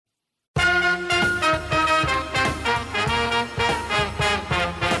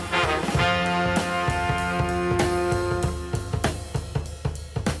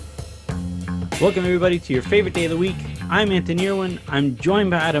Welcome, everybody, to your favorite day of the week. I'm Anthony Irwin. I'm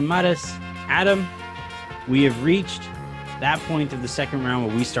joined by Adam Mattis. Adam, we have reached that point of the second round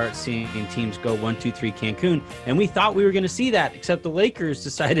where we start seeing teams go 1-2-3 Cancun, and we thought we were going to see that, except the Lakers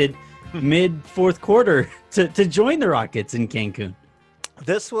decided mid-fourth quarter to join the Rockets in Cancun.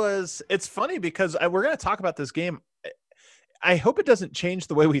 It's funny because we're going to talk about this game. I hope it doesn't change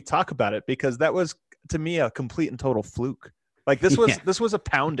the way we talk about it, because that was, to me, a complete and total fluke. Like this was a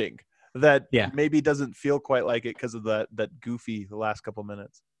pounding that maybe doesn't feel quite like it because of that goofy the last couple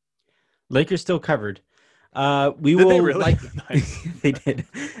minutes. Lakers still covered. Did they really? They did.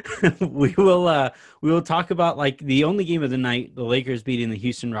 we will talk about like the only game of the night, the Lakers beating the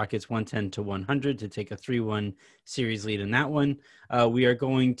Houston Rockets 110-100 to take a 3-1 series lead in that one. We are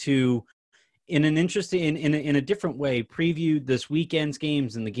going to, in an interesting, in a different way, preview this weekend's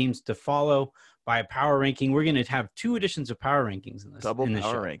games and the games to follow by power ranking. We're going to have two editions of power rankings in this. Double power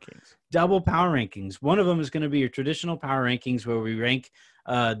show. Rankings. Double power rankings. One of them is going to be your traditional power rankings where we rank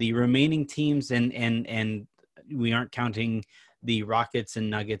the remaining teams, and we aren't counting the Rockets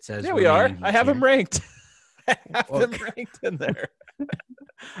and Nuggets as. Yeah, we are. I have them ranked. I have them ranked in there.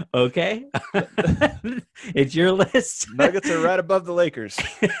 Okay. It's your list. Nuggets are right above the Lakers.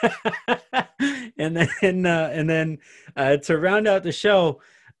 and then to round out the show,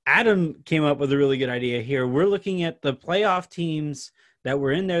 Adam came up with a really good idea here. We're looking at the playoff teams that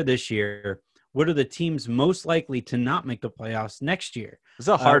were in there this year. What are the teams most likely to not make the playoffs next year? It's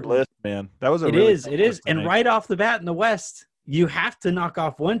a hard list, man. That was it is. And right off the bat in the West, you have to knock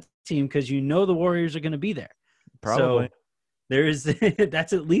off one team because you know the Warriors are going to be there. Probably. So there is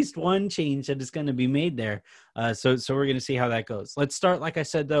that's at least one change that is going to be made there. So we're going to see how that goes. Let's start, like I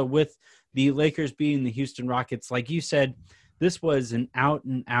said, though, with the Lakers beating the Houston Rockets. Like you said, this was an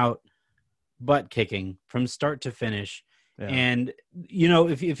out-and-out butt kicking from start to finish. Yeah. And, you know,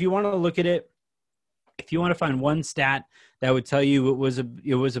 if you want to look at it, if you want to find one stat that would tell you it was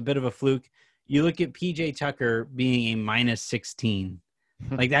a bit of a fluke, you look at PJ Tucker being a minus 16.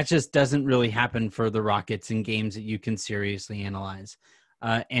 Like that just doesn't really happen for the Rockets in games that you can seriously analyze.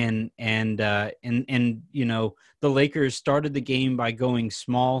 And you know, the Lakers started the game by going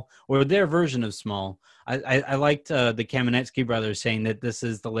small, or their version of small. I liked the Kamenetsky brothers saying that this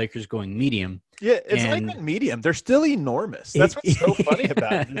is the Lakers going medium. Yeah, it's not even medium. They're still enormous. That's what's so funny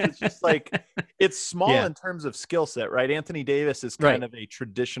about it. It's just like, it's small in terms of skill set, right? Anthony Davis is kind of a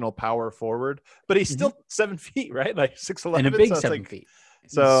traditional power forward, but he's still 7 feet, right? Like 6'11", and a big 7 feet.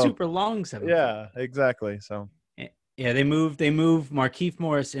 So super long 7 feet. Yeah, exactly. So yeah, they moved Markieff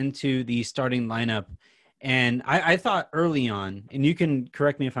Morris into the starting lineup. And I thought early on, and you can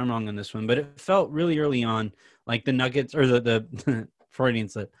correct me if I'm wrong on this one, but it felt really early on like the Nuggets or the Freudian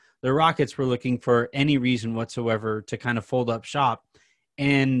slip, the Rockets were looking for any reason whatsoever to kind of fold up shop,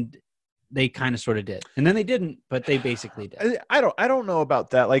 and they kind of sort of did. And then they didn't, but they basically did. I don't know about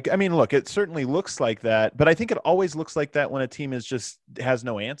that. Like, I mean, look, it certainly looks like that, but I think it always looks like that when a team has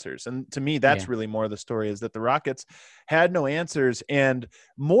no answers. And to me, that's really more of the story, is that the Rockets had no answers. And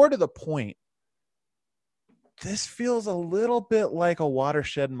more to the point, this feels a little bit like a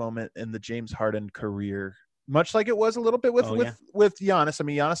watershed moment in the James Harden career, much like it was a little bit with Giannis. I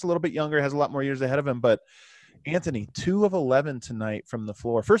mean, Giannis a little bit younger, has a lot more years ahead of him, but Anthony, 2 of 11 tonight from the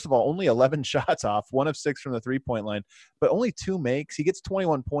floor. First of all, only 11 shots off, 1 of 6 from the 3-point line, but only 2 makes. He gets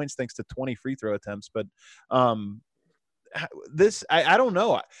 21 points thanks to 20 free throw attempts. But I don't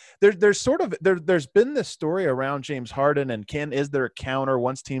know. There's been this story around James Harden, and is there a counter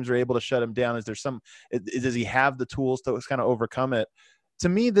once teams are able to shut him down? Does he have the tools to kind of overcome it? To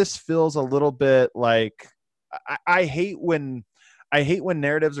me, this feels a little bit like I hate when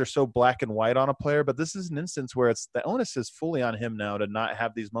narratives are so black and white on a player, but this is an instance where the onus is fully on him now to not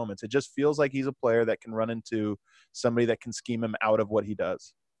have these moments. It just feels like he's a player that can run into somebody that can scheme him out of what he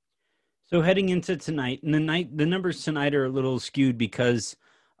does. So heading into tonight, and the numbers tonight are a little skewed because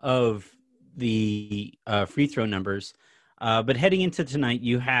of the free throw numbers. But heading into tonight,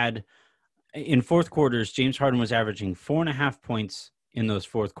 you had in fourth quarters, James Harden was averaging 4.5 points in those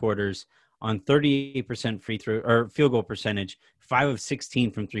fourth quarters on 38% free throw or field goal percentage, 5 of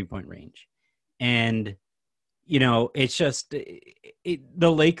 16 from 3-point range. And, you know, it's just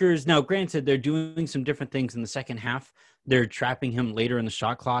the Lakers. Now, granted, they're doing some different things in the second half. They're trapping him later in the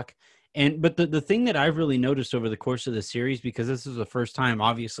shot clock. But the thing that I've really noticed over the course of the series, because this is the first time,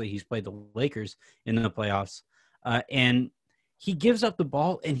 obviously, he's played the Lakers in the playoffs, and he gives up the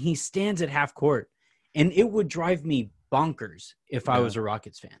ball and he stands at half court. And it would drive me bonkers if I was a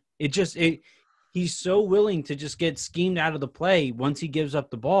Rockets fan. He's so willing to just get schemed out of the play once he gives up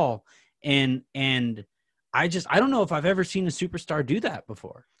the ball. And I don't know if I've ever seen a superstar do that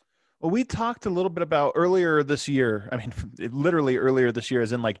before. Well, we talked a little bit about earlier this year. I mean, literally earlier this year,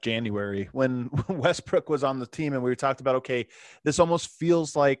 as in like January, when Westbrook was on the team, and we talked about, okay, this almost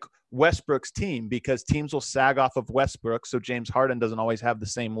feels like Westbrook's team because teams will sag off of Westbrook, so James Harden doesn't always have the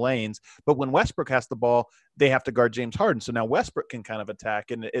same lanes. But when Westbrook has the ball, they have to guard James Harden. So now Westbrook can kind of attack,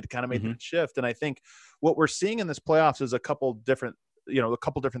 and it kind of made that shift. And I think what we're seeing in this playoffs is a couple different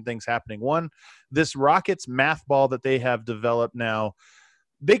things happening. One, this Rockets math ball that they have developed now.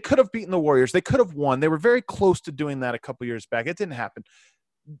 They could have beaten the Warriors. They could have won. They were very close to doing that a couple years back. It didn't happen.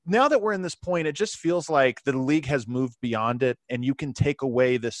 Now that we're in this point, it just feels like the league has moved beyond it, and you can take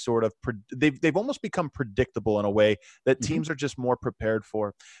away this sort of they've almost become predictable in a way that teams are just more prepared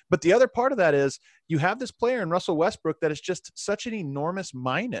for. But the other part of that is you have this player in Russell Westbrook that is just such an enormous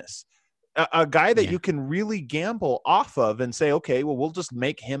minus. A guy that you can really gamble off of and say, okay, well, we'll just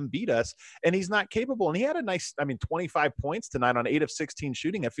make him beat us. And he's not capable. And he had a nice, 25 points tonight on 8 of 16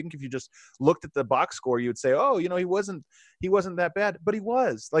 shooting. I think if you just looked at the box score, you would say, oh, he wasn't that bad, but he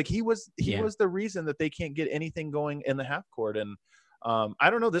was the reason that they can't get anything going in the half court. And I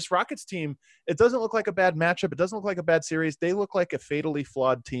don't know, this Rockets team, it doesn't look like a bad matchup. It doesn't look like a bad series. They look like a fatally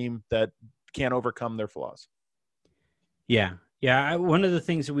flawed team that can't overcome their flaws. Yeah. Yeah, one of the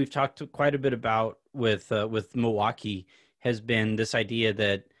things that we've talked quite a bit about with Milwaukee has been this idea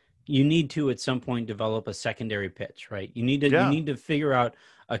that you need to at some point develop a secondary pitch, right? You need to figure out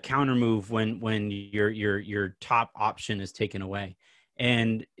a counter move when your top option is taken away.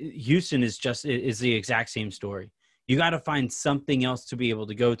 And Houston is the exact same story. You got to find something else to be able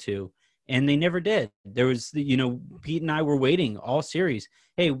to go to. And they never did. There was, Pete and I were waiting all series.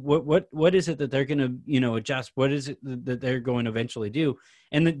 Hey, what is it that they're going to, adjust? What is it that they're going to eventually do?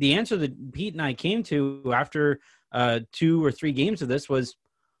 And the answer that Pete and I came to after 2 or 3 games of this was,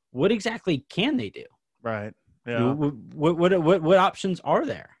 what exactly can they do? Right. Yeah. What options are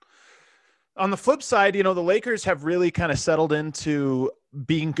there? On the flip side, the Lakers have really kind of settled into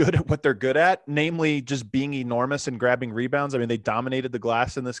being good at what they're good at, namely just being enormous and grabbing rebounds. I mean, they dominated the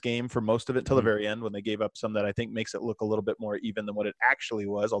glass in this game for most of it till the very end when they gave up some that I think makes it look a little bit more even than what it actually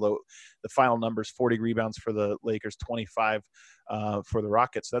was, although the final numbers, 40 rebounds for the Lakers, 25 for the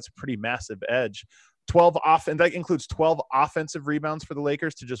Rockets. So that's a pretty massive edge. 12 off, and that includes 12 offensive rebounds for the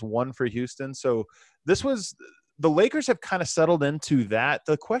Lakers to just 1 for Houston. So the Lakers have kind of settled into that.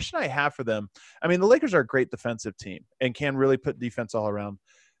 The question I have for them, the Lakers are a great defensive team and can really put defense all around.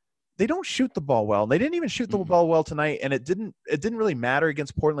 They don't shoot the ball well. They didn't even shoot the ball well tonight, and it didn't really matter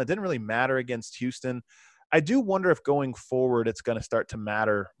against Portland. It didn't really matter against Houston. I do wonder if going forward it's going to start to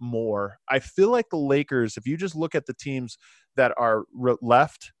matter more. I feel like the Lakers, if you just look at the teams that are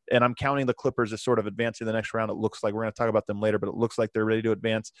left, and I'm counting the Clippers as sort of advancing the next round, it looks like we're going to talk about them later, but it looks like they're ready to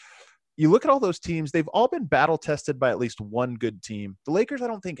advance. You look at all those teams, they've all been battle tested by at least one good team. The Lakers, I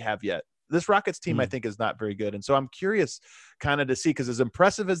don't think have yet. This Rockets team, I think, is not very good. And so I'm curious kind of to see, because as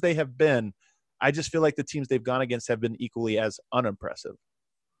impressive as they have been, I just feel like the teams they've gone against have been equally as unimpressive.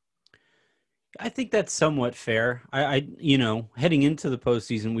 I think that's somewhat fair. I heading into the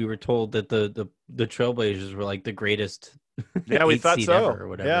postseason, we were told that the Trailblazers were like the greatest. Yeah, we thought so. Or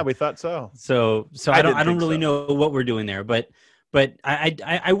whatever. Yeah, we thought so. So I don't really know what we're doing there, but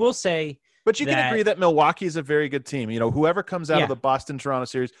I will say. But you can agree that Milwaukee is a very good team. Whoever comes out of the Boston-Toronto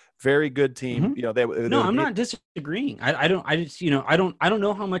series, very good team. I'm not disagreeing. I don't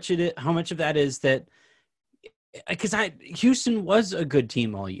know how much of that is that, because Houston was a good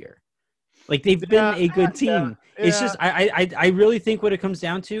team all year. Like, they've been a good team. Yeah. It's just I really think what it comes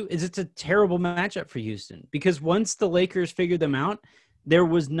down to is it's a terrible matchup for Houston, because once the Lakers figured them out, there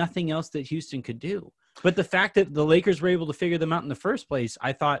was nothing else that Houston could do. But the fact that the Lakers were able to figure them out in the first place,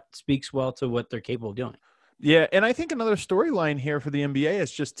 I thought speaks well to what they're capable of doing. Yeah, and I think another storyline here for the NBA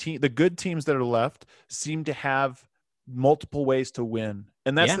is just the good teams that are left seem to have multiple ways to win.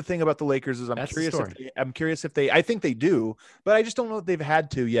 And that's the thing about the Lakers is I'm curious if they I think they do, but I just don't know if they've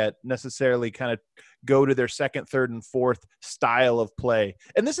had to yet necessarily kind of go to their second, third, and fourth style of play.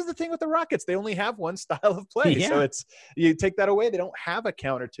 And this is the thing with the Rockets. They only have one style of play. Yeah. So you take that away, they don't have a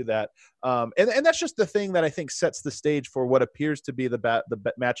counter to that. And that's just the thing that I think sets the stage for what appears to be the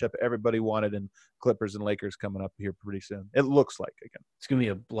matchup everybody wanted in Clippers and Lakers coming up here pretty soon. It looks like, again. It's going to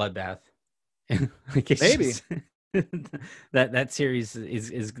be a bloodbath. Maybe. that series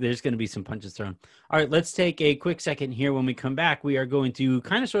is there's going to be some punches thrown. All right, let's take a quick second here. When we come back, we are going to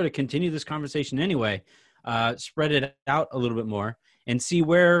kind of sort of continue this conversation anyway, spread it out a little bit more and see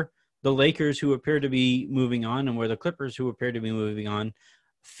where the Lakers, who appear to be moving on, and where the Clippers, who appear to be moving on,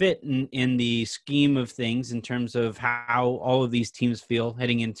 fit in the scheme of things in terms of how all of these teams feel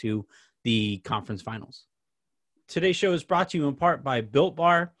heading into the conference finals. Today's show is brought to you in part by Built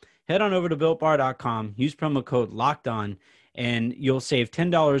Bar. head on over to BuiltBar.com, use promo code Locked On, and you'll save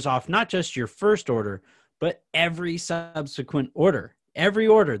 $10 off not just your first order, but every subsequent order. Every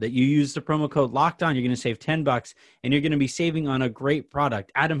order that you use the promo code Locked On, you're going to save $10, and you're going to be saving on a great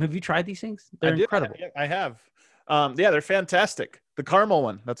product. Adam, have you tried these things? They're incredible. I have. Yeah, they're fantastic. The caramel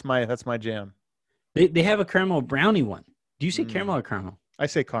one, that's my jam. They have a caramel brownie one. Do you say caramel or caramel? I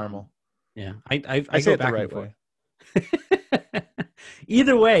say caramel. Yeah, I say go it back the right and forth. way.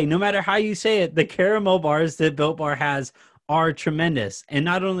 Either way, no matter how you say it, the caramel bars that Built Bar has are tremendous. And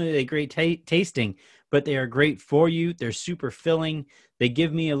not only are they great tasting, but they are great for you. They're super filling. They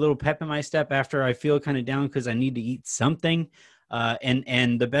give me a little pep in my step after I feel kind of down because I need to eat something.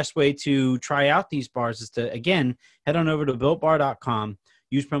 And the best way to try out these bars is to, again, head on over to BuiltBar.com,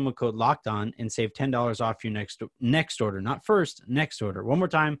 use promo code Locked On, and save $10 off your next order. Not first, next order. One more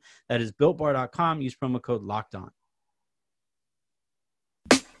time, that is BuiltBar.com. Use promo code Locked On.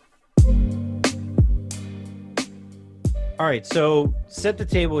 All right, so set the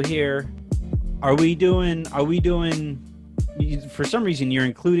table here. Are we doing, for some reason, you're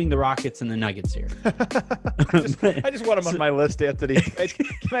including the Rockets and the Nuggets here. I just want them on my list, Anthony.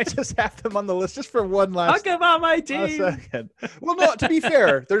 Can I just have them on the list just for one last Talk about my team. Second. Well, no, to be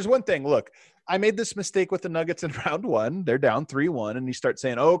fair, there's one thing. Look, I made this mistake with the Nuggets in round one. They're down 3-1, and you start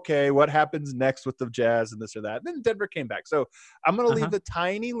saying, okay, what happens next with the Jazz and this or that? And then Denver came back. So I'm going to leave the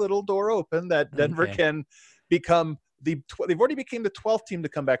tiny little door open that Denver can become they've already became the 12th team to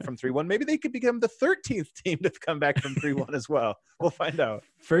come back from 3-1. Maybe they could become the 13th team to come back from 3-1 as well. We'll find out.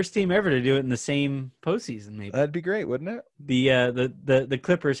 First team ever to do it in the same postseason, maybe. That'd be great, wouldn't it? The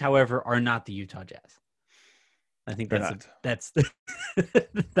Clippers, however, are not the Utah Jazz. I think that's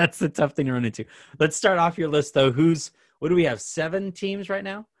the tough thing to run into. Let's start off your list though. What do we have? 7 teams right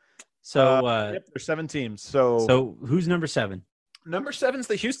now? So yep, there's 7 teams. So who's number 7? Number 7's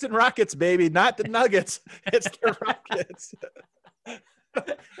the Houston Rockets, baby, not the Nuggets. It's the Rockets.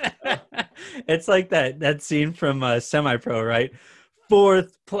 It's like that scene from Semi-Pro, right?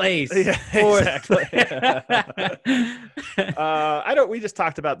 4th place. Yeah, 4th. Exactly. We just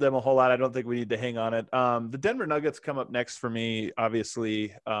talked about them a whole lot. I don't think we need to hang on it. The Denver Nuggets come up next for me,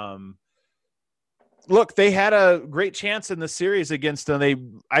 obviously. Look, they had a great chance in the series against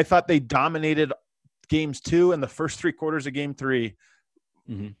them. I thought they dominated games 2 and the first 3 quarters of game 3.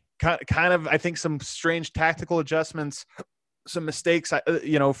 Mm-hmm. Kind of, I think some strange tactical adjustments, some mistakes,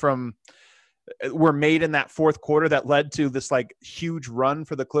 were made in that 4th quarter that led to this like huge run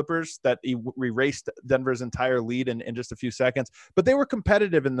for the Clippers that erased Denver's entire lead in just a few seconds. But they were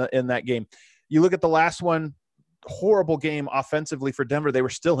competitive in that game. You look at the last one, horrible game offensively for Denver. They were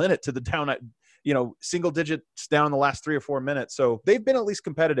still in it to the down at, single digits down the last 3 or 4 minutes. So they've been at least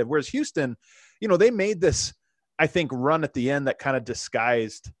competitive. Whereas Houston, they made this, I think, run at the end that kind of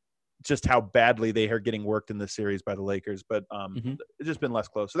disguised just how badly they are getting worked in this series by the Lakers. But it's just been less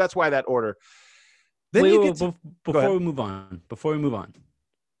close. So that's why that order. Then before we move on,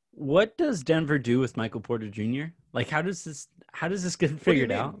 what does Denver do with Michael Porter Jr.? Like, how does this get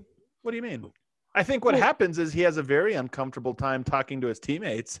figured out? What do you mean? I think what happens is he has a very uncomfortable time talking to his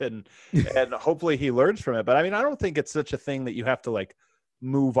teammates and hopefully he learns from it. But I mean, I don't think it's such a thing that you have to like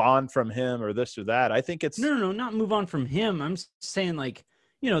move on from him or this or that. I think it's no, not move on from him. I'm saying like,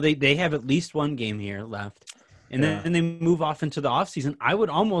 they have at least one game here left and then they move off into the off season. I would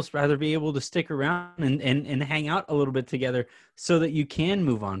almost rather be able to stick around and hang out a little bit together so that you can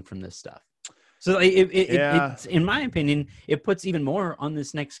move on from this stuff. So it's, in my opinion, it puts even more on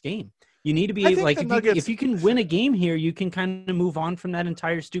this next game. You need to be like, if you can win a game here, you can kind of move on from that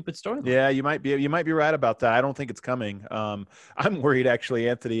entire stupid storyline. Yeah, you might be right about that. I don't think it's coming. I'm worried actually,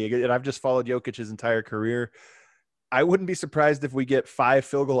 Anthony, and I've just followed Jokic's entire career. I wouldn't be surprised if we get 5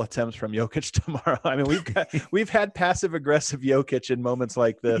 field goal attempts from Jokic tomorrow. I mean, we've had passive aggressive Jokic in moments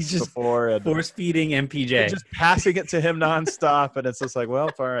like this before, and force feeding MPJ, just passing it to him nonstop, and it's just like, well,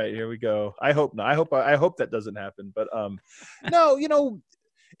 all right, here we go. I hope not. I hope that doesn't happen. But no,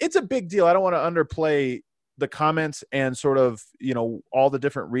 it's a big deal. I don't want to underplay the comments and sort of, all the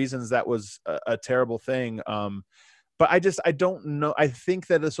different reasons that was a terrible thing. But I don't know. I think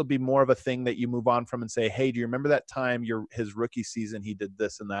that this will be more of a thing that you move on from and say, hey, do you remember that time his rookie season, he did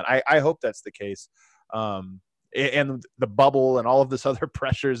this and that? I hope that's the case. And the bubble and all of this other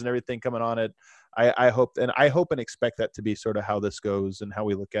pressures and everything coming on it. I hope and expect that to be sort of how this goes and how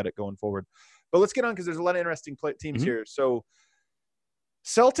we look at it going forward. But let's get on, because there's a lot of interesting teams here. So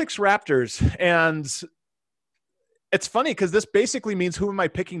Celtics, Raptors, and It's funny because this basically means who am I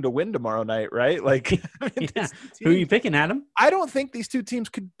picking to win tomorrow night, right? Like, I mean, Yeah. Who are you picking, Adam? I don't think these two teams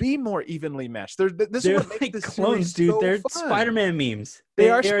could be more evenly matched. This is They're what makes like this clones, series dude. so They're fun. Spider-Man memes. They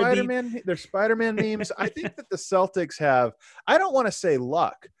are are Spider-Man. They're Spider-Man memes. I think that the Celtics have. I don't want to say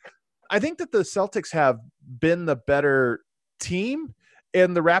luck. I think that the Celtics have been the better team,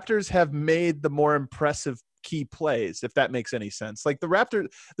 and the Raptors have made the more impressive key plays, if that makes any sense. Like the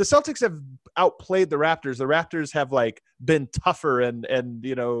Celtics have outplayed the Raptors. The Raptors have like been tougher and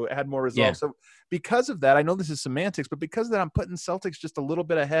had more resolve. Yeah. So because of that, I know this is semantics, but because of that, I'm putting Celtics just a little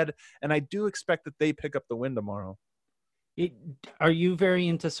bit ahead, and I do expect that they pick up the win tomorrow. Are you very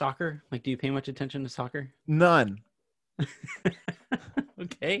into soccer? Like, do you pay much attention to soccer? None.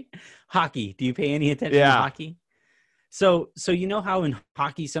 Okay. Hockey. Do you pay any attention to Yeah. hockey? So you know how in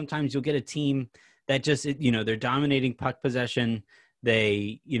hockey sometimes you'll get a team that just they're dominating puck possession.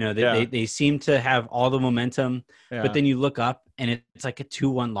 They seem to have all the momentum, but then you look up and it's like a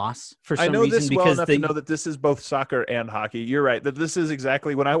 2-1 loss for some reason. I know reason this well enough to know that this is both soccer and hockey. You're right. That this is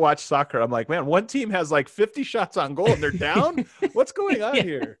exactly when I watch soccer, I'm like, man, one team has like 50 shots on goal and they're down. What's going on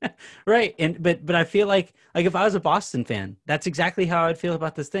here? Right. But I feel like if I was a Boston fan, that's exactly how I'd feel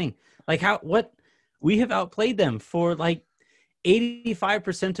about this thing. Like we have outplayed them for like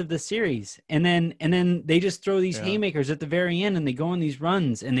 85% of the series, and then they just throw these haymakers at the very end, and they go on these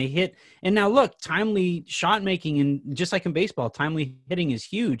runs and they hit. And now look, timely shot making, and just like in baseball, timely hitting is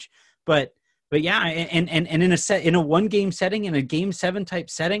huge. But yeah, and in a 1-game setting, in a Game 7 type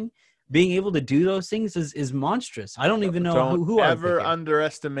setting, being able to do those things is monstrous. I don't even know who I would pick ever here.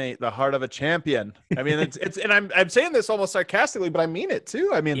 underestimate the heart of a champion. I mean, it's and I'm saying this almost sarcastically, but I mean it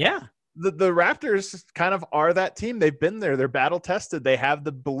too. I mean, yeah. The Raptors kind of are that team. They've been there. They're battle tested. They have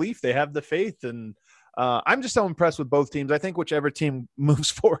the belief. They have the faith. And I'm just so impressed with both teams. I think whichever team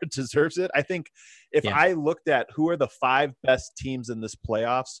moves forward deserves it. I think if I looked at who are the 5 best teams in this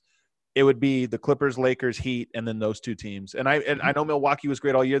playoffs, it would be the Clippers, Lakers, Heat, and then those 2 teams. And I know Milwaukee was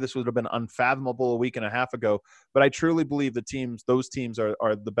great all year. This would have been unfathomable a week and a half ago. But I truly believe those teams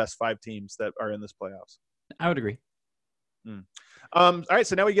are the best 5 teams that are in this playoffs. I would agree. All right,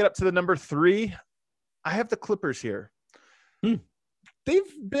 so now we get up to the number 3. I have the Clippers here.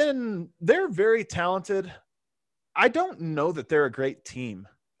 They're very talented. I don't know that they're a great team.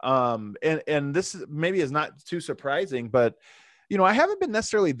 And this maybe is not too surprising, but I haven't been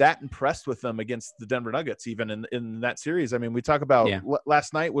necessarily that impressed with them against the Denver Nuggets, even in that series. I mean, we talk about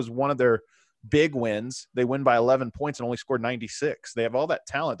last night was one of their big wins. They win by 11 points and only scored 96. They have all that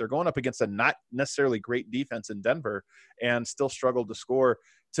talent. They're going up against a not necessarily great defense in Denver and still struggled to score.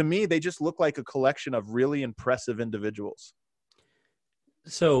 To me, they just look like a collection of really impressive individuals.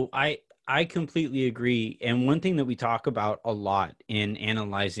 So I completely agree. And one thing that we talk about a lot in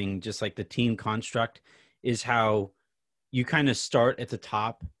analyzing just like the team construct is how you kind of start at the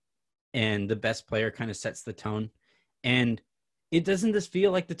top and the best player kind of sets the tone. And it doesn't this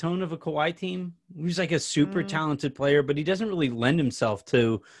feel like the tone of a Kawhi team? He's like a super talented player, but he doesn't really lend himself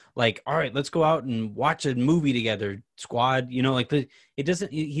to like, all right, let's go out and watch a movie together, squad. He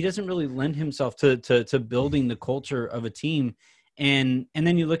doesn't really lend himself to building the culture of a team. And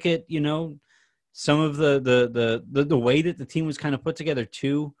then you look at, some of the way that the team was kind of put together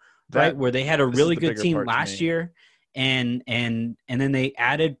too, right? Where they had a really good team last year and then they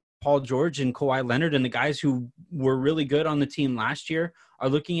added Paul George and Kawhi Leonard, and the guys who were really good on the team last year are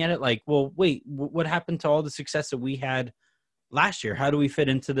looking at it like, well, wait, what happened to all the success that we had last year? How do we fit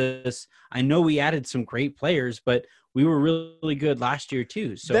into this? I know we added some great players, but we were really good last year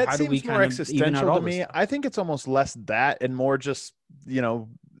too. So that how do we seems more kind of even out existential all to me? this stuff? I think it's almost less that and more just,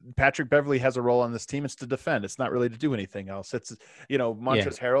 Patrick Beverley has a role on this team. It's to defend. It's not really to do anything else. It's,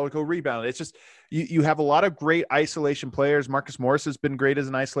 Montrezl Harrell go rebound. It's just, you have a lot of great isolation players. Marcus Morris has been great as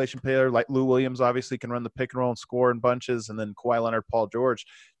an isolation player. Like Lou Williams obviously can run the pick and roll and score in bunches. And then Kawhi Leonard, Paul George.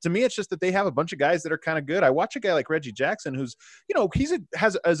 To me, it's just that they have a bunch of guys that are kind of good. I watch a guy like Reggie Jackson, who's,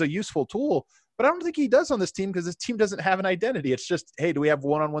 has as a useful tool, but I don't think he does on this team because this team doesn't have an identity. It's just, hey, do we have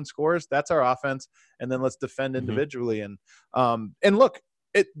one-on-one scores? That's our offense. And then let's defend individually. And look,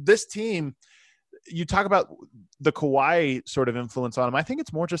 this team, you talk about the Kawhi sort of influence on him. I think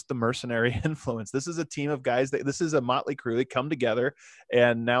it's more just the mercenary influence. This is a team of guys this is a motley crew. They come together,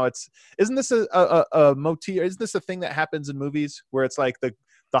 and now isn't this a motif? Isn't this a thing that happens in movies where it's like the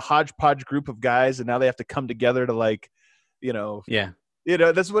hodgepodge group of guys, and now they have to come together to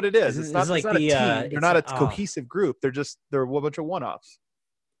that's what it is. It's not a team. They're not a cohesive group. They're a whole bunch of one-offs.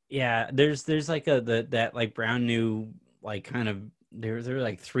 Yeah, there's like that like brand new like kind of there were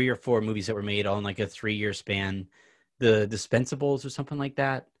like 3 or 4 movies that were made on like a 3-year span, the Dispensables or something like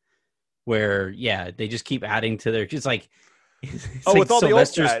that, where they just keep adding to their. It's like it's Oh, like with all the old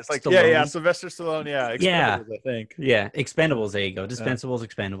Sylvester guys, like Stallone. Sylvester Stallone, Yeah, Expendables, I think. Expendables. There you go. Yeah. Dispensables,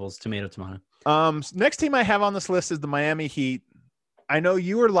 Expendables, tomato, tomato. Next team I have on this list is the Miami Heat. I know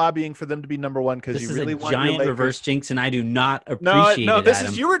you were lobbying for them to be number one because This you is a really want your giant Lakers. reverse jinx, and I do not No, appreciate it, this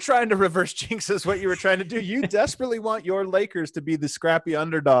Adam. is you were trying to reverse jinx is what you were trying to do. You desperately want your Lakers to be the scrappy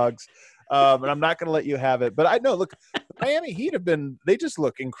underdogs, and I'm not going to let you have it. But I know, look, the Miami Heat they just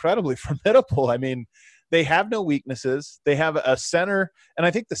look incredibly formidable. I mean, they have no weaknesses. They have a center, and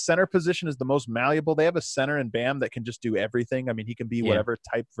I think the center position is the most malleable. They have a center in Bam that can just do everything. I mean, he can be whatever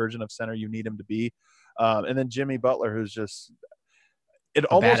type version of center you need him to be. And then Jimmy Butler, who's just – it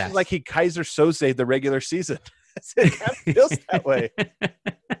almost is like he Kaiser Soze the regular season. It kind of feels that way.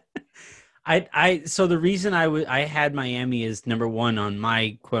 So the reason I had Miami as number one on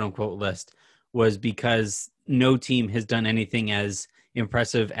my quote unquote list was because no team has done anything as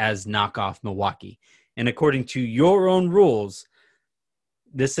impressive as knockoff Milwaukee. And according to your own rules,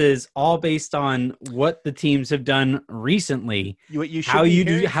 this is all based on what the teams have done recently. How you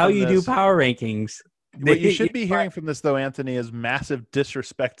do power rankings. What you should be hearing from this, though, Anthony, is massive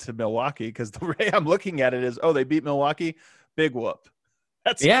disrespect to Milwaukee, because the way I'm looking at it is, they beat Milwaukee, big whoop.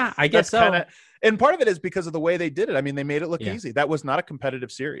 I guess so. And part of it is because of the way they did it. I mean, they made it look easy. That was not a competitive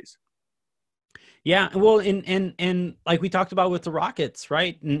series. Yeah, well, and like we talked about with the Rockets,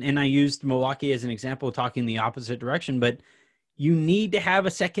 right? And I used Milwaukee as an example, talking the opposite direction, but you need to have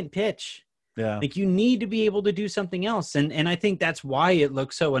a second pitch. Yeah. Like you need to be able to do something else. And I think that's why it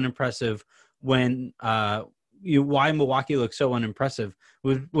looks so unimpressive when why Milwaukee looks so unimpressive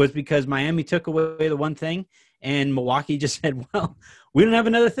was because Miami took away the one thing and Milwaukee just said, well, we don't have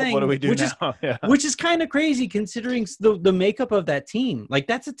another thing. What do we do now? Which is kind of crazy considering the makeup of that team. Like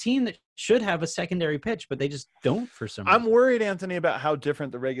that's a team that should have a secondary pitch, but they just don't for some reason. I'm worried, Anthony, about how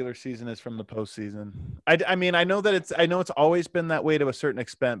different the regular season is from the postseason. I mean, I know it's always been that way to a certain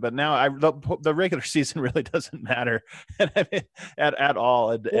extent, but now the regular season really doesn't matter at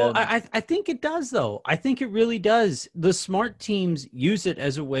all. I think it does, though. I think it really does. The smart teams use it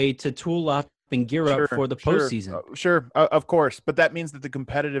as a way to tool up and gear up for the postseason. Sure, of course. But that means that the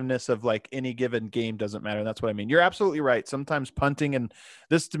competitiveness of like any given game doesn't matter. That's what I mean. You're absolutely right. Sometimes punting, and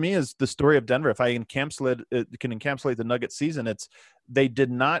this to me is the story of Denver. If I can encapsulate the Nuggets season, they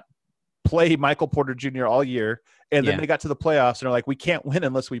did not play Michael Porter Jr. all year. And then they got to the playoffs and are like, we can't win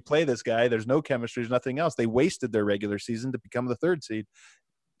unless we play this guy. There's no chemistry. There's nothing else. They wasted their regular season to become the third seed.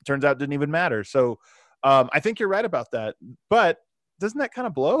 Turns out it didn't even matter. So I think you're right about that. But doesn't that kind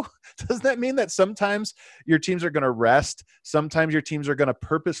of blow? Doesn't that mean that sometimes your teams are going to rest? Sometimes your teams are going to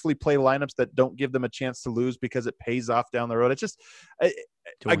purposefully play lineups that don't give them a chance to lose because it pays off down the road. It's just,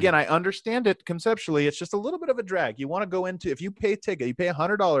 again, I understand it conceptually. It's just a little bit of a drag. You want to go into, if you pay a ticket, you pay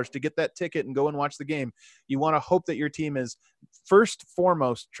 $100 to get that ticket and go and watch the game. You want to hope that your team is first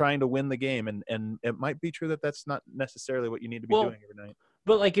foremost trying to win the game. And it might be true that that's not necessarily what you need to be doing every night.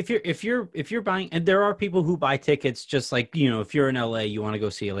 But like if you're buying, and there are people who buy tickets just like, if you're in LA, you want to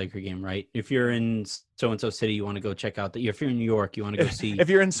go see a Laker game, right? If you're in so-and-so city, you want to go check out if you're in New York, you want to go see. If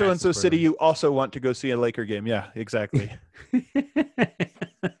you're in so-and-so city, you also want to go see a Laker game. Yeah, exactly.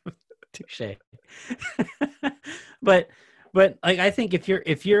 Touché. But like, I think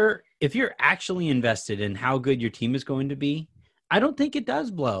if you're actually invested in how good your team is going to be, I don't think it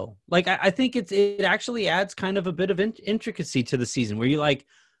does blow. Like, I think it actually adds kind of a bit of intricacy to the season where you're like,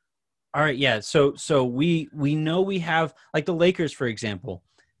 all right, yeah. So we know we have, like the Lakers, for example,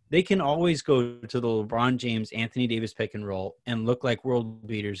 they can always go to the LeBron James, Anthony Davis pick and roll and look like world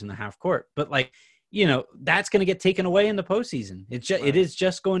beaters in the half court. But like, that's going to get taken away in the postseason. It is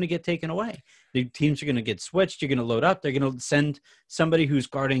just going to get taken away. The teams are going to get switched. You're going to load up. They're going to send somebody who's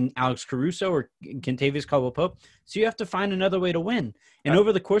guarding Alex Caruso or Kentavious Caldwell-Pope. So you have to find another way to win. And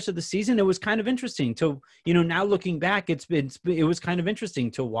over the course of the season, it was kind of interesting to, now looking back, it was kind of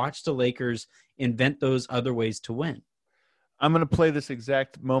interesting to watch the Lakers invent those other ways to win. I'm going to play this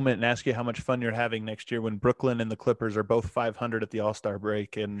exact moment and ask you how much fun you're having next year when Brooklyn and the Clippers are both 500 at the All-Star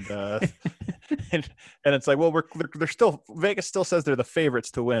break. And and it's like, well, they're still, Vegas still says they're the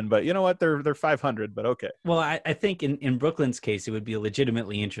favorites to win, but you know what? They're 500, but okay. Well, I think in Brooklyn's case, it would be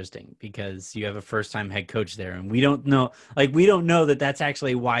legitimately interesting because you have a first-time head coach there, and we don't know that that's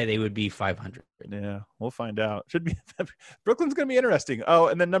actually why they would be 500. Yeah, we'll find out. Should be Brooklyn's going to be interesting. Oh,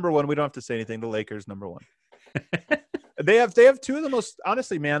 and then number one, we don't have to say anything. The Lakers, number one. They have two of the most,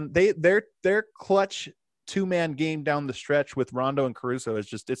 honestly, man, their clutch two-man game down the stretch with Rondo and Caruso is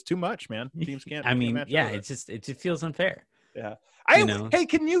just, it's too much, man. Teams can't. It just feels unfair. Yeah. You know, Hey,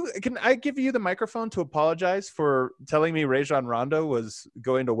 can I give you the microphone to apologize for telling me Rajon Rondo was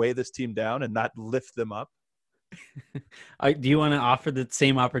going to weigh this team down and not lift them up? do you want to offer the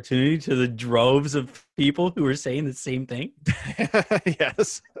same opportunity to the droves of people who are saying the same thing?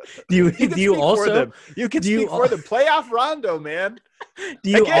 Yes. Do you You do can you speak for also them. You can do you speak for them. Playoff Rondo, man. do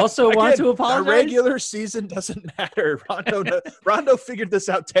you also want to The apologize? regular season doesn't matter. Rondo figured this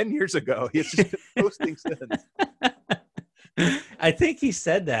out 10 years ago. He's just been posting since. I think he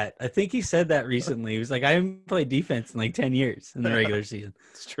said that. I think he said that recently. He was like, I haven't played defense in like 10 years in the regular season.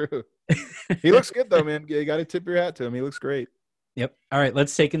 It's true. He looks good though, man. You got to tip your hat to him. He looks great. Yep. All right.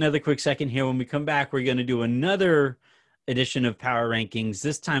 Let's take another quick second here. When we come back, we're going to do another edition of Power Rankings,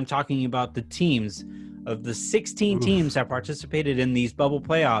 this time talking about the teams of the 16 teams that participated in these bubble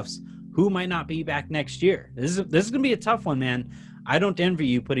playoffs who might not be back next year. This is going to be a tough one, man. I don't envy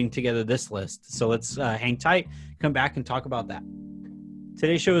you putting together this list. So let's hang tight, come back and talk about that.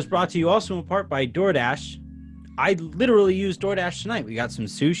 Today's show is brought to you also in part by DoorDash. I literally used DoorDash tonight. We got some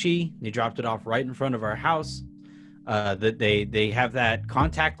sushi. They dropped it off right in front of our house. That they have that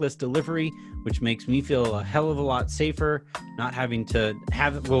contactless delivery, which makes me feel a hell of a lot safer, not having to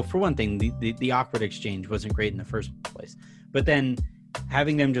have, well, for one thing, the awkward exchange wasn't great in the first place, but then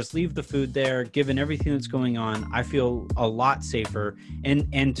having them just leave the food there, given everything that's going on, I feel a lot safer.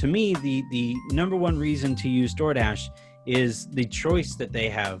 And to me, the number one reason to use DoorDash is the choice that they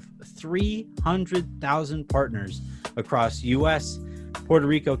have. 300,000 partners across US, Puerto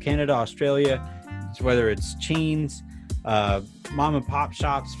Rico, Canada, Australia, whether it's chains, mom and pop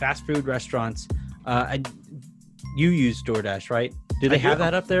shops, fast food restaurants. You use DoorDash, right? Do they have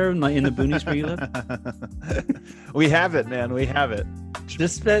that up there in the boonies where you live? We have it, man. We have it.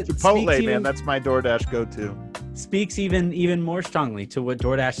 Chipotle, man. That's my DoorDash go-to. Speaks even more strongly to what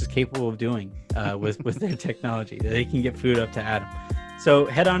DoorDash is capable of doing with their technology. They can get food up to Adam. So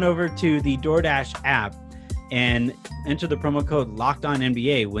head on over to the DoorDash app and enter the promo code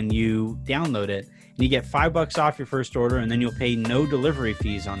LOCKEDONNBA when you download it. And you get $5 off your first order, and then you'll pay no delivery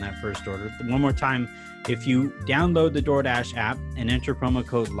fees on that first order. One more time, if you download the DoorDash app and enter promo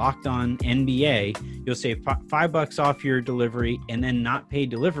code LOCKEDONNBA, you'll save $5 off your delivery and then not pay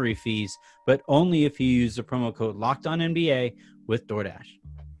delivery fees, but only if you use the promo code LOCKEDONNBA with DoorDash.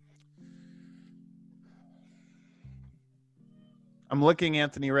 I'm looking,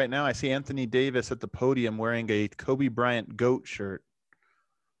 Anthony, right now. I see Anthony Davis at the podium wearing a Kobe Bryant GOAT shirt.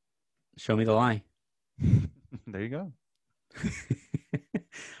 Show me the lie. There you go.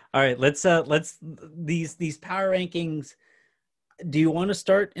 All right, let's these power rankings. Do you want to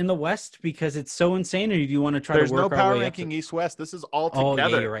start in the West because it's so insane, or do you want to try to work our way up? There's no power ranking East-West. This is all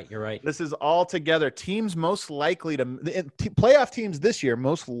together. Oh, yeah, you're right. This is all together. Teams most likely to playoff teams this year,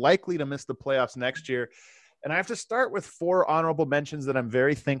 most likely to miss the playoffs next year. And I have to start with 4 honorable mentions that I'm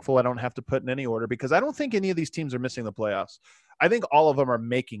very thankful I don't have to put in any order, because I don't think any of these teams are missing the playoffs. I think all of them are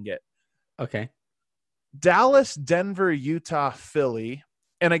making it. Okay. Dallas, Denver, Utah, Philly.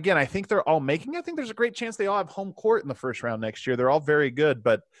 And again, I think they're all making it. I think there's a great chance they all have home court in the first round next year. They're all very good.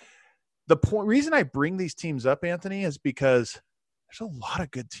 But the reason I bring these teams up, Anthony, is because there's a lot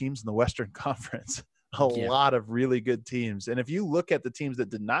of good teams in the Western Conference. A lot of really good teams. And if you look at the teams that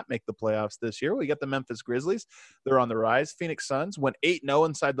did not make the playoffs this year, we got the Memphis Grizzlies. They're on the rise. Phoenix Suns went 8-0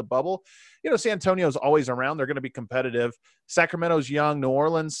 inside the bubble. San Antonio's always around. They're going to be competitive. Sacramento's young. New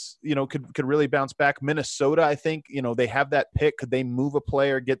Orleans, could really bounce back. Minnesota, I think, they have that pick. Could they move a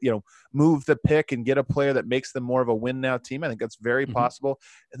player, move the pick and get a player that makes them more of a win now team? I think that's very possible.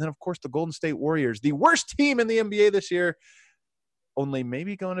 And then, of course, the Golden State Warriors, the worst team in the NBA this year, only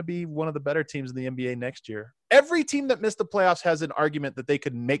maybe going to be one of the better teams in the NBA next year. Every team that missed the playoffs has an argument that they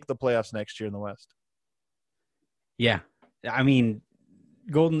could make the playoffs next year in the West. Yeah. I mean,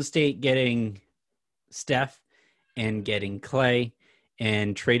 Golden State getting Steph and getting Clay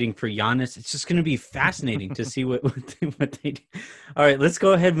and trading for Giannis. It's just going to be fascinating to see what they do. All right, let's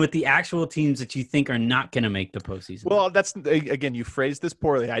go ahead with the actual teams that you think are not going to make the postseason. Well, that's, again, you phrased this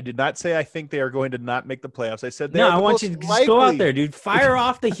poorly. I did not say I think they are going to not make the playoffs. I said I want you to just go out there, dude. Fire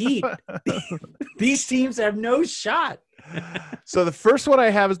off the heat. These teams have no shot. So the first one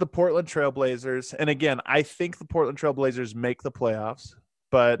I have is the Portland Trailblazers. And again, I think the Portland Trailblazers make the playoffs,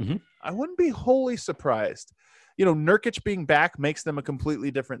 but I wouldn't be wholly surprised. Nurkic being back makes them a completely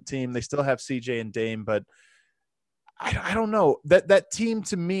different team. They still have CJ and Dame, but I don't know. That team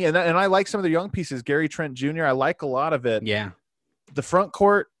to me, and I like some of the young pieces, Gary Trent Jr., I like a lot of it. Yeah. The front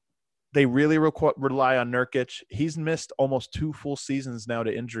court, they really rely on Nurkic. He's missed almost 2 full seasons now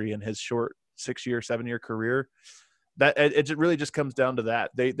to injury in his short 6-year, 7-year career. that it really just comes down to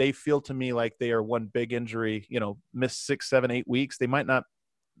that. They feel to me like they are one big injury, miss 6, 7, 8 weeks. They might not,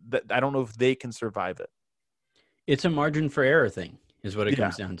 I don't know if they can survive it. It's a margin for error thing is what it Yeah.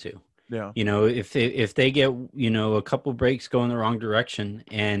 comes down to. Yeah. If they get, a couple breaks go in the wrong direction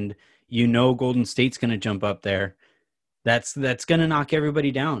and Golden State's going to jump up there, that's going to knock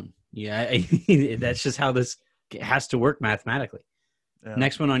everybody down. Yeah. That's just how this has to work mathematically. Yeah.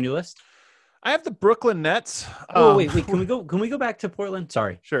 Next one on your list. I have the Brooklyn Nets. Oh, wait. Can we go back to Portland?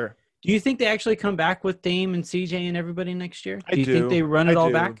 Sorry. Sure. Do you think they actually come back with Dame and CJ and everybody next year? Do you think they run it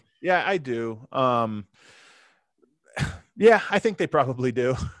all back? Yeah, I do. Yeah, I think they probably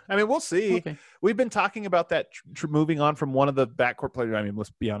do. I mean, we'll see. Okay. We've been talking about that moving on from one of the backcourt players. I mean,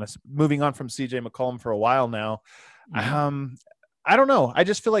 let's be honest, moving on from CJ McCollum for a while now. Mm-hmm. I don't know. I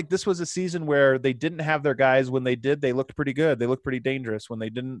just feel like this was a season where they didn't have their guys. When they did, they looked pretty good. They looked pretty dangerous. When they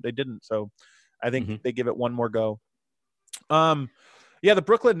didn't, they didn't. So I think they give it one more go. Yeah, the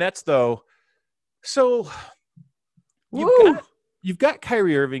Brooklyn Nets, though. So you've got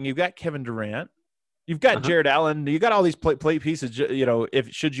Kyrie Irving, you've got Kevin Durant, you've got Jared Allen, you got all these play pieces.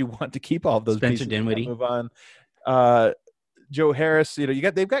 Should you want to keep all of those Spencer pieces, Dinwiddie, move on. Joe Harris,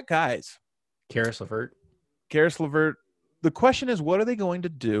 they've got guys. Karis LeVert. The question is, what are they going to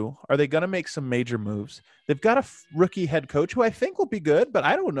do? Are they going to make some major moves? They've got a rookie head coach who I think will be good, but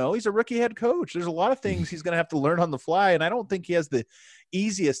I don't know. He's a rookie head coach. There's a lot of things he's going to have to learn on the fly, and I don't think he has the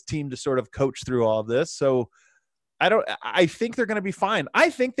easiest team to sort of coach through all of this. So I think they're going to be fine.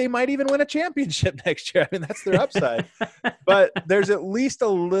 I think they might even win a championship next year. I mean, that's their upside. But there's at least a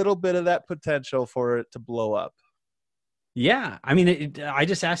little bit of that potential for it to blow up. Yeah, I mean, I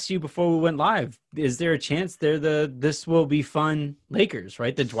just asked you before we went live, is there a chance they're this will be fun Lakers,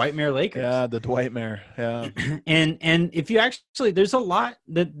 right? The Dwight Mayer Lakers. Yeah, the Dwight Mayer, yeah. and if you actually, there's a lot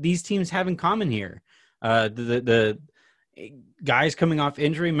that these teams have in common here. The guys coming off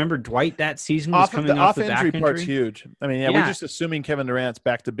injury. Remember, Dwight that season was coming off the injury back part's injury. Huge. I mean, we're just assuming Kevin Durant's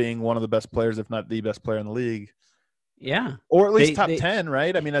back to being one of the best players, if not the best player in the league. Yeah, or at least top 10,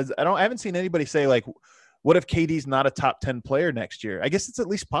 right? I mean, I haven't seen anybody say like, what if KD's not a top 10 player next year? I guess it's at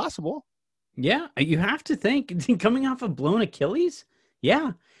least possible. Yeah, you have to think coming off a blown Achilles.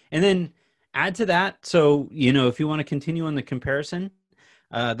 Yeah. And then add to that. So, if you want to continue on the comparison,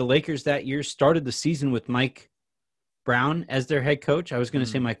 the Lakers that year started the season with Mike Brown as their head coach. I was going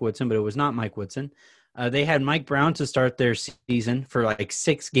to say Mike Woodson, but it was not Mike Woodson. They had Mike Brown to start their season for like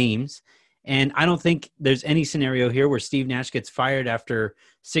 6 games. And I don't think there's any scenario here where Steve Nash gets fired after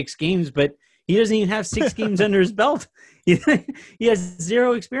 6 games, but he doesn't even have 6 games under his belt. He has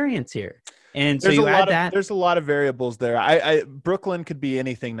 0 experience here. And so there's a lot of variables there. Brooklyn could be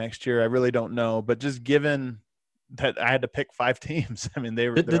anything next year. I really don't know. But just given that I had to pick 5 teams, I mean,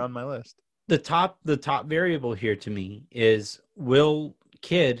 they're on my list. The top variable here to me is, will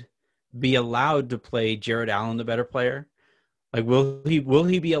Kidd be allowed to play Jared Allen, the better player? Like, will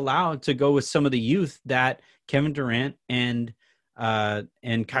he be allowed to go with some of the youth that Kevin Durant and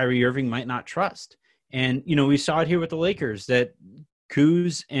Kyrie Irving might not trust? And, we saw it here with the Lakers that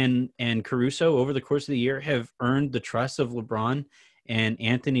Kuz and Caruso over the course of the year have earned the trust of LeBron and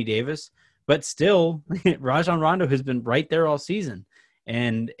Anthony Davis, but still Rajon Rondo has been right there all season.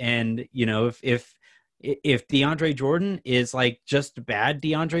 And if DeAndre Jordan is like just bad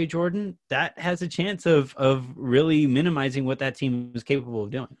DeAndre Jordan, that has a chance of really minimizing what that team is capable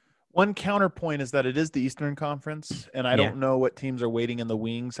of doing. One counterpoint is that it is the Eastern Conference, and I don't know what teams are waiting in the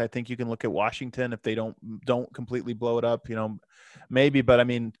wings. I think you can look at Washington if they don't completely blow it up, maybe. But I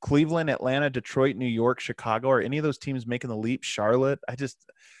mean, Cleveland, Atlanta, Detroit, New York, Chicago, are any of those teams making the leap? Charlotte,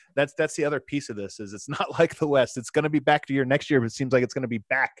 that's the other piece of this. Is it's not like the West. It's going to be back to next year, but it seems like it's going to be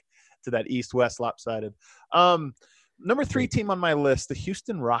back to that East-West lopsided. Number 3 team on my list, the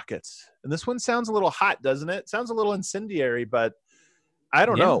Houston Rockets, and this one sounds a little hot, doesn't it? It sounds a little incendiary, but I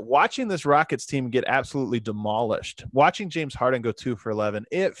don't know. Watching this Rockets team get absolutely demolished, watching James Harden go 2 for 11,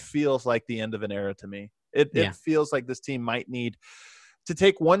 it feels like the end of an era to me. It feels like this team might need to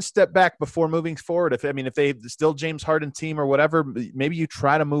take one step back before moving forward. If they still James Harden team or whatever, maybe you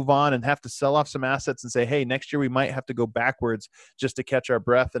try to move on and have to sell off some assets and say, hey, next year we might have to go backwards just to catch our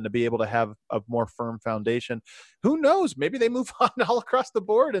breath and to be able to have a more firm foundation. Who knows? Maybe they move on all across the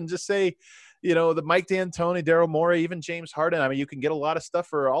board and just say, the Mike D'Antoni, Daryl Morey, even James Harden. I mean, you can get a lot of stuff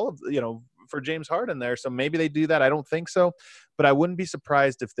for all of, for James Harden there. So maybe they do that. I don't think so, but I wouldn't be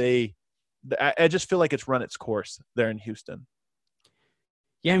surprised if I just feel like it's run its course there in Houston.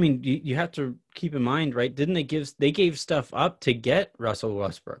 Yeah, I mean, you have to keep in mind, right? Didn't they gave stuff up to get Russell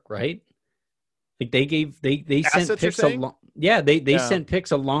Westbrook, right? Like they sent picks along. Yeah, they sent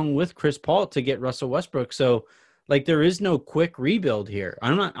picks along with Chris Paul to get Russell Westbrook. So Like there is no quick rebuild here.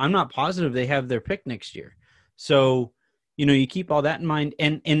 I'm not positive they have their pick next year. So, you keep all that in mind.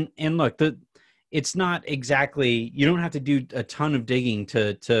 And look, it's not exactly, you don't have to do a ton of digging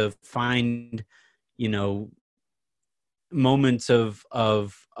to find, you know, moments of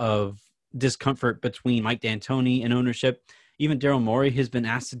discomfort between Mike D'Antoni and ownership. Even Daryl Morey has been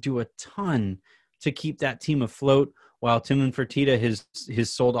asked to do a ton to keep that team afloat, while Timon Fertitta has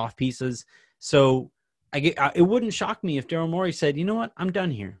sold off pieces. So it wouldn't shock me if Daryl Morey said, "You know what? I'm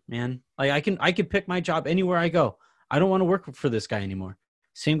done here, man. Like I can pick my job anywhere I go. I don't want to work for this guy anymore."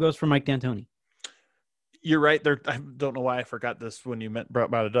 Same goes for Mike D'Antoni. You're right. I don't know why I forgot this when you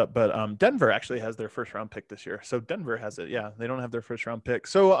brought it up, but Denver actually has their first round pick this year. So Denver has it. Yeah, they don't have their first round pick.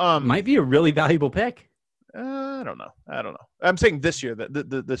 So might be a really valuable pick. I don't know. I'm saying this year,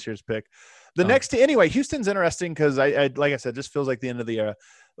 that this year's pick. The next, anyway, Houston's interesting because I like I said, just feels like the end of the era.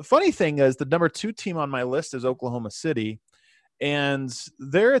 The funny thing is the number 2 team on my list is Oklahoma City. And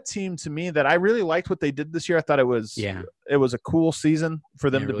they're a team to me that I really liked what they did this year. I thought it was a cool season for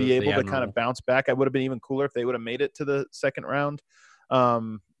them to be able to kind of bounce back. I would have been even cooler if they would have made it to the second round,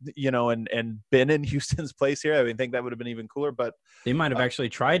 and been in Houston's place here. I think that would have been even cooler, but they might have actually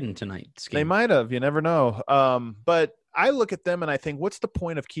tried in tonight's game. They might have, you never know. But I look at them and I think, what's the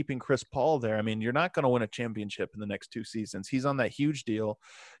point of keeping Chris Paul there? I mean, you're not going to win a championship in the next 2 seasons. He's on that huge deal.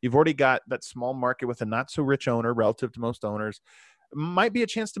 You've already got that small market with a not so rich owner relative to most owners. Might be a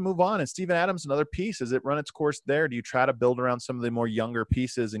chance to move on. And Steven Adams, another piece. Does it run its course there? Do you try to build around some of the more younger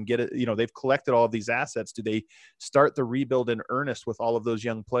pieces and get it? They've collected all of these assets. Do they start the rebuild in earnest with all of those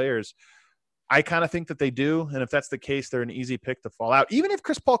young players? I kind of think that they do. And if that's the case, they're an easy pick to fall out. Even if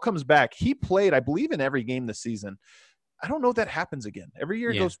Chris Paul comes back, he played, I believe, in every game this season. I don't know if that happens again. Every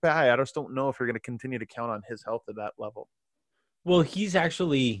year it goes by. I just don't know if you're going to continue to count on his health at that level. Well, he's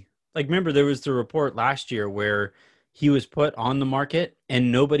actually, remember there was the report last year where he was put on the market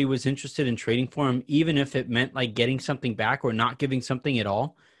and nobody was interested in trading for him, even if it meant getting something back or not giving something at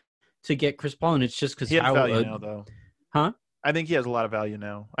all to get Chris Paul. And it's just because he has value now, though. Huh? I think he has a lot of value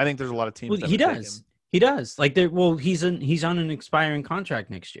now. I think there's a lot of teams. Well, he does. He does. He's on an expiring contract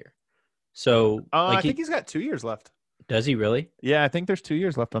next year. So I think he's got 2 years left. Does he really? Yeah, I think there's 2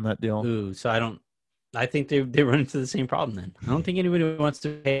 years left on that deal. Ooh, so I think they run into the same problem then. I don't think anybody wants to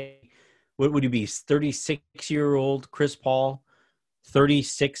pay, what would he be, 36-year-old Chris Paul,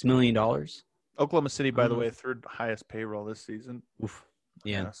 $36 million? Oklahoma City, by the way, 3rd highest payroll this season. Oof.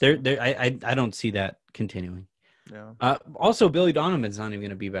 Yeah, I don't see that continuing. Yeah. Also, Billy Donovan's not even going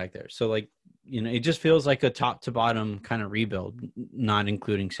to be back there. So, it just feels like a top to bottom kind of rebuild, not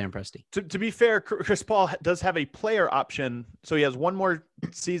including Sam Presti. To be fair, Chris Paul does have a player option. So he has one more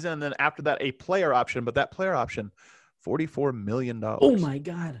season, and then after that, a player option. But that player option, $44 million. Oh, my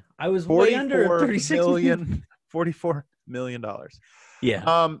God. I was way under $36 million. $44 million.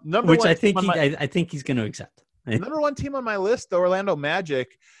 Yeah. Which I think he's going to accept. Number 1 team on my list, the Orlando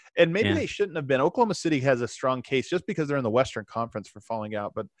Magic. And maybe they shouldn't have been. Oklahoma City has a strong case just because they're in the Western Conference for falling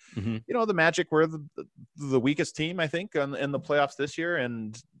out. But, the Magic were the weakest team, I think, in the playoffs this year.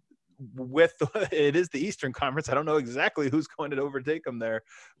 And it is the Eastern Conference. I don't know exactly who's going to overtake them there.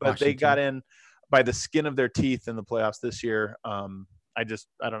 But Washington. They got in by the skin of their teeth in the playoffs this year. I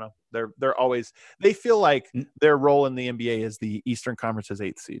don't know. They're always – they feel like their role in the NBA is the Eastern Conference's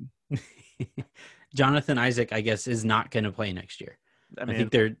 8th seed. Jonathan Isaac, I guess, is not going to play next year. I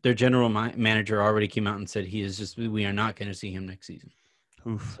think their general manager already came out and said we are not going to see him next season.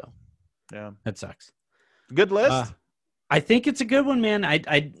 Oof. So, yeah, that sucks. Good list. I think it's a good one, man.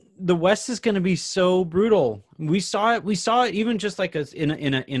 The West is going to be so brutal. We saw it even just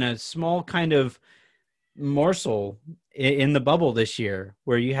in a small kind of morsel in the bubble this year,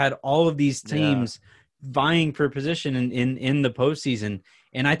 where you had all of these teams vying for position in the postseason.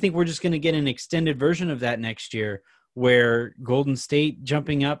 And I think we're just going to get an extended version of that next year, where Golden State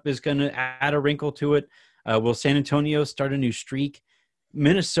jumping up is going to add a wrinkle to it. Will San Antonio start a new streak?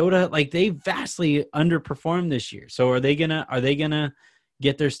 Minnesota, they vastly underperformed this year. So are they gonna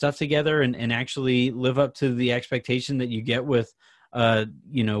get their stuff together and actually live up to the expectation that you get with, what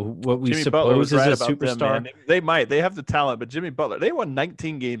we Jimmy suppose is right a superstar? Them, they have the talent, but Jimmy Butler, they won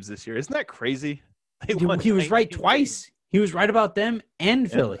 19 games this year. Isn't that crazy? He was right twice. He was right about them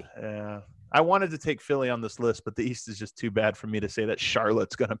and Philly. Yeah. I wanted to take Philly on this list, but the East is just too bad for me to say that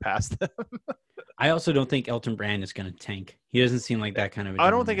Charlotte's going to pass them. I also don't think Elton Brand is going to tank. He doesn't seem like that kind of a I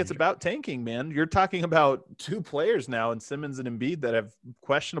don't think it's about tanking, man. You're talking about 2 players now, and Simmons and Embiid, that have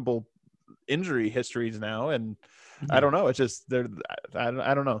questionable injury histories now. And I don't know. It's just I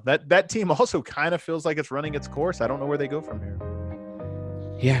don't know. That team also kind of feels like it's running its course. I don't know where they go from here.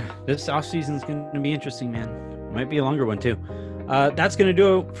 Yeah, this offseason is going to be interesting, man. Might be a longer one too. That's going to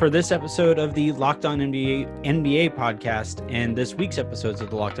do it for this episode of the Locked On NBA podcast and this week's episodes of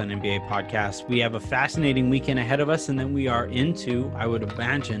the Locked On NBA podcast. We have a fascinating weekend ahead of us, and then we are into, I would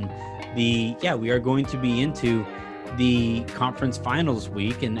imagine, we are going to be into the conference finals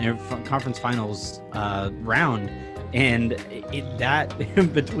week and conference finals round, and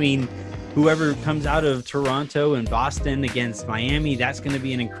that between whoever comes out of Toronto and Boston against Miami, that's going to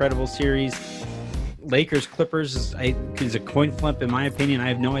be an incredible series. Lakers Clippers is a coin flip in my opinion. I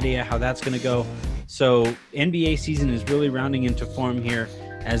have no idea how that's going to go. So NBA season is really rounding into form here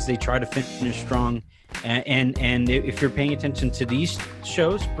as they try to finish strong. And if you're paying attention to these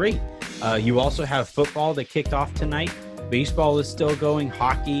shows, great. You also have football that kicked off tonight. Baseball is still going.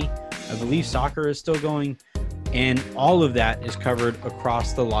 Hockey, I believe soccer is still going. And all of that is covered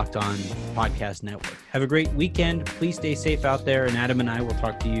across the Locked On Podcast Network. Have a great weekend. Please stay safe out there. And Adam and I will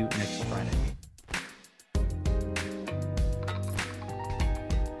talk to you next Friday.